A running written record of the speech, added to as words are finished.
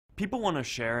People want to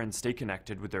share and stay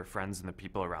connected with their friends and the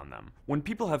people around them. When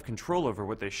people have control over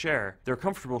what they share, they're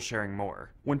comfortable sharing more.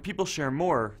 When people share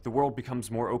more, the world becomes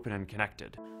more open and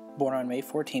connected. Born on May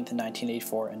 14,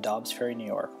 1984 in Dobbs Ferry, New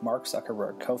York, Mark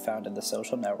Zuckerberg co-founded the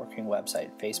social networking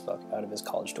website Facebook out of his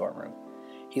college dorm room.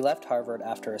 He left Harvard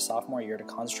after his sophomore year to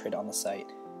concentrate on the site,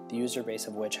 the user base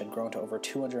of which had grown to over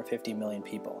 250 million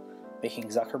people, making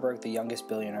Zuckerberg the youngest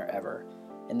billionaire ever.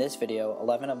 In this video,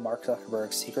 11 of Mark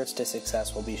Zuckerberg's secrets to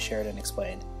success will be shared and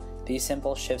explained. These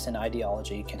simple shifts in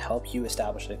ideology can help you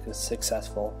establish a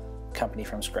successful company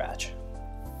from scratch.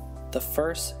 The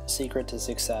first secret to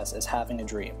success is having a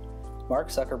dream. Mark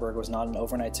Zuckerberg was not an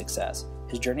overnight success.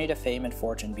 His journey to fame and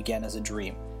fortune began as a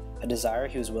dream, a desire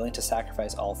he was willing to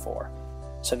sacrifice all for.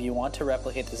 So if you want to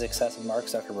replicate the success of Mark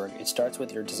Zuckerberg, it starts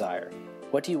with your desire.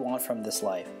 What do you want from this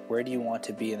life? Where do you want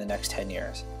to be in the next 10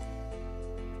 years?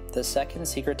 The second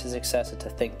secret to success is to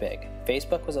think big.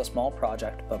 Facebook was a small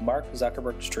project, but Mark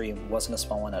Zuckerberg's dream wasn't a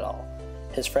small one at all.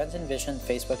 His friends envisioned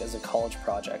Facebook as a college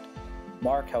project.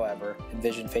 Mark, however,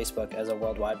 envisioned Facebook as a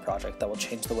worldwide project that will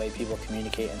change the way people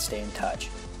communicate and stay in touch.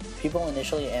 People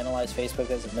initially analyzed Facebook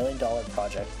as a $1 million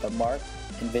project, but Mark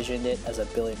envisioned it as a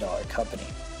 $1 billion company.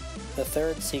 The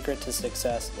third secret to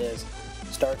success is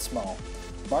start small.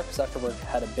 Mark Zuckerberg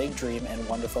had a big dream and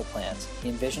wonderful plans. He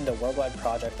envisioned a worldwide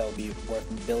project that would be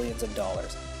worth billions of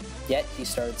dollars. Yet he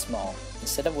started small.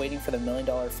 Instead of waiting for the $1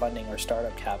 million funding or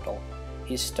startup capital,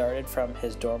 he started from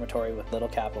his dormitory with little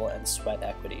capital and sweat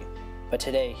equity. But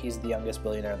today, he's the youngest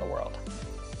billionaire in the world.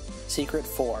 Secret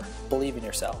 4. Believe in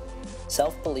yourself.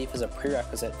 Self-belief is a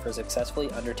prerequisite for successfully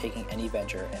undertaking any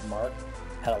venture, and Mark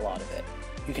had a lot of it.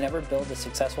 You can never build a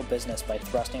successful business by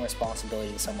thrusting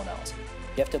responsibility to someone else.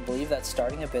 You have to believe that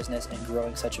starting a business and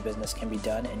growing such a business can be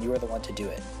done and you are the one to do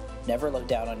it. Never look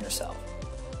down on yourself.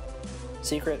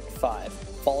 Secret 5.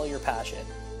 Follow your passion.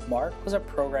 Mark was a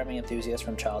programming enthusiast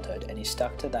from childhood and he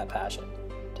stuck to that passion.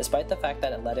 Despite the fact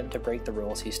that it led him to break the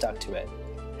rules, he stuck to it.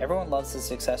 Everyone loves the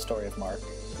success story of Mark,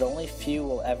 but only few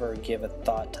will ever give a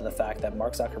thought to the fact that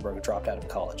Mark Zuckerberg dropped out of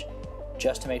college,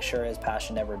 just to make sure his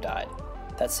passion never died.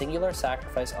 That singular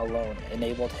sacrifice alone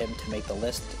enabled him to make the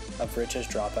list of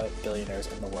richest dropout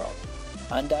billionaires in the world.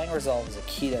 Undying resolve is a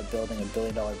key to building a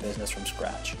billion-dollar business from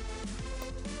scratch.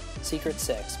 Secret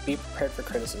 6. Be prepared for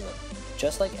criticism.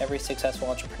 Just like every successful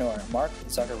entrepreneur, Mark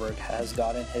Zuckerberg has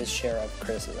gotten his share of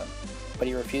criticism, but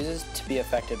he refuses to be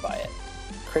affected by it.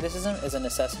 Criticism is a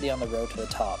necessity on the road to the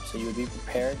top, so you would be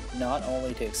prepared not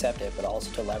only to accept it, but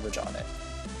also to leverage on it.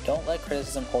 Don't let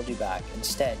criticism hold you back.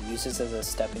 Instead, use this as a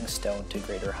stepping stone to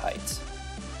greater heights.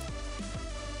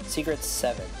 Secret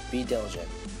 7. Be diligent.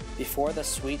 Before the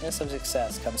sweetness of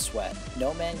success comes sweat.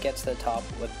 No man gets to the top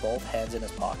with both hands in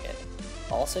his pocket.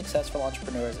 All successful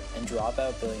entrepreneurs and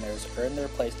dropout billionaires earned their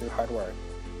place through hard work.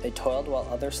 They toiled while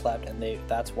others slept, and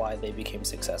that's why they became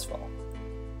successful.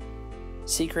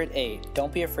 Secret 8.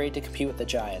 Don't be afraid to compete with the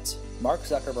giants. Mark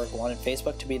Zuckerberg wanted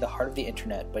Facebook to be the heart of the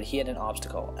internet, but he had an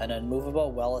obstacle, an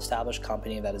unmovable, well-established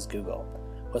company that is Google.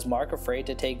 Was Mark afraid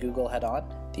to take Google head-on?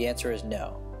 The answer is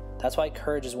no. That's why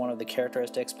courage is one of the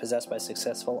characteristics possessed by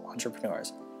successful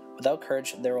entrepreneurs. Without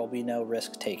courage, there will be no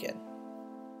risk taken.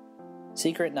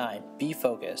 Secret 9. Be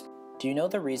focused. Do you know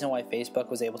the reason why Facebook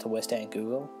was able to withstand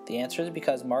Google? The answer is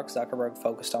because Mark Zuckerberg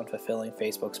focused on fulfilling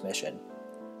Facebook's mission.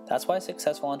 That's why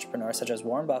successful entrepreneurs such as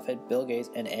Warren Buffett, Bill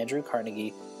Gates, and Andrew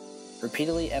Carnegie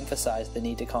repeatedly emphasize the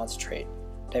need to concentrate.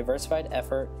 Diversified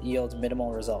effort yields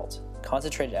minimal results.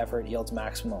 Concentrated effort yields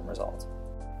maximum results.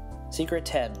 Secret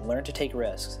 10. Learn to take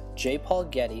risks. J. Paul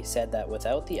Getty said that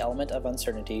without the element of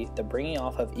uncertainty, the bringing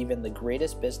off of even the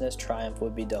greatest business triumph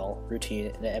would be dull,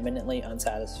 routine, and eminently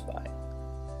unsatisfying.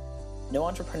 No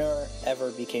entrepreneur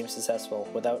ever became successful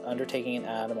without undertaking an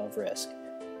atom of risk.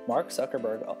 Mark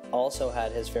Zuckerberg also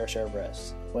had his fair share of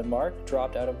risks. When Mark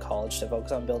dropped out of college to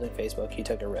focus on building Facebook, he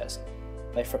took a risk.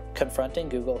 By confronting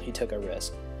Google, he took a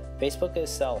risk. Facebook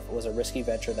itself was a risky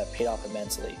venture that paid off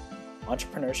immensely.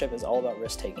 Entrepreneurship is all about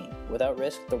risk-taking. Without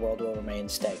risk, the world will remain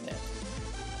stagnant.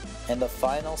 And the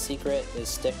final secret is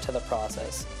stick to the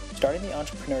process. Starting the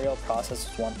entrepreneurial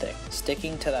process is one thing.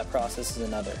 Sticking to that process is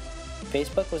another.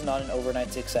 Facebook was not an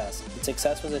overnight success. Its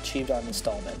success was achieved on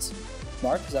installments.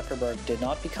 Mark Zuckerberg did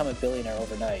not become a billionaire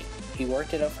overnight. He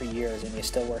worked it out for years and he's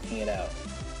still working it out.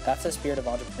 That's the spirit of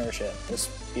entrepreneurship, the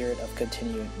spirit of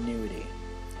continuity.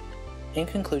 In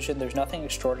conclusion, there's nothing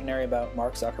extraordinary about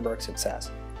Mark Zuckerberg's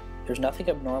success. There's nothing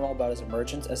abnormal about his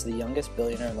emergence as the youngest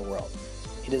billionaire in the world.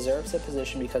 He deserves the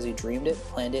position because he dreamed it,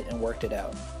 planned it, and worked it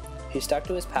out. He stuck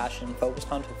to his passion and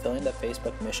focused on fulfilling the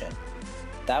Facebook mission.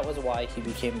 That was why he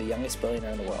became the youngest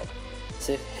billionaire in the world.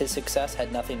 His success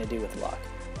had nothing to do with luck.